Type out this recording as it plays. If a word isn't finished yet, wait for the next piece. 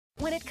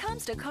When it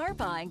comes to car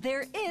buying,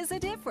 there is a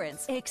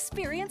difference.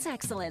 Experience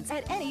excellence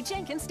at any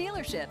Jenkins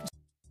dealership.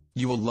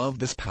 You will love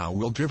this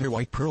power-wheel-driven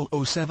white pearl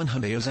 '07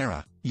 Hyundai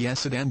Azera,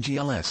 yes sedan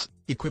GLS,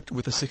 equipped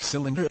with a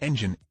 6-cylinder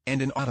engine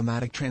and an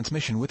automatic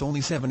transmission with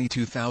only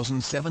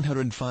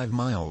 72,705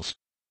 miles.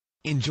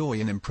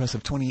 Enjoy an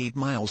impressive 28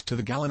 miles to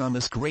the gallon on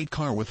this great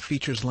car with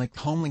features like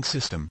HomeLink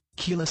system,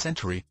 keyless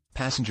entry,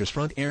 passenger's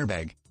front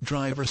airbag,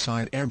 driver's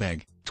side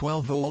airbag,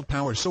 12-volt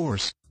power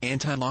source,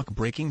 anti-lock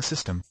braking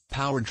system,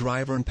 power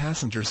driver and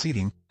passenger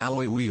seating,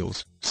 alloy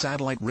wheels,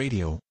 satellite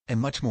radio, and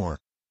much more.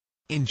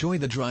 Enjoy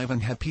the drive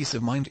and have peace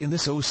of mind in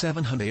this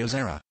 '07 Hyundai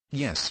Azera,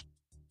 yes.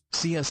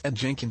 See us at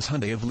Jenkins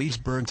Hyundai of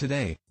Leesburg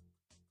today.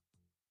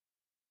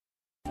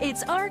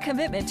 It's our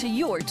commitment to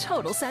your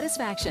total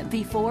satisfaction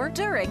before,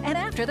 during, and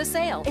after the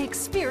sale.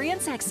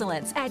 Experience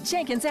excellence at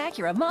Jenkins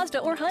Acura, Mazda,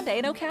 or Hyundai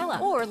in Ocala,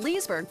 or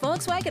Leesburg,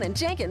 Volkswagen and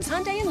Jenkins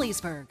Hyundai in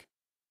Leesburg.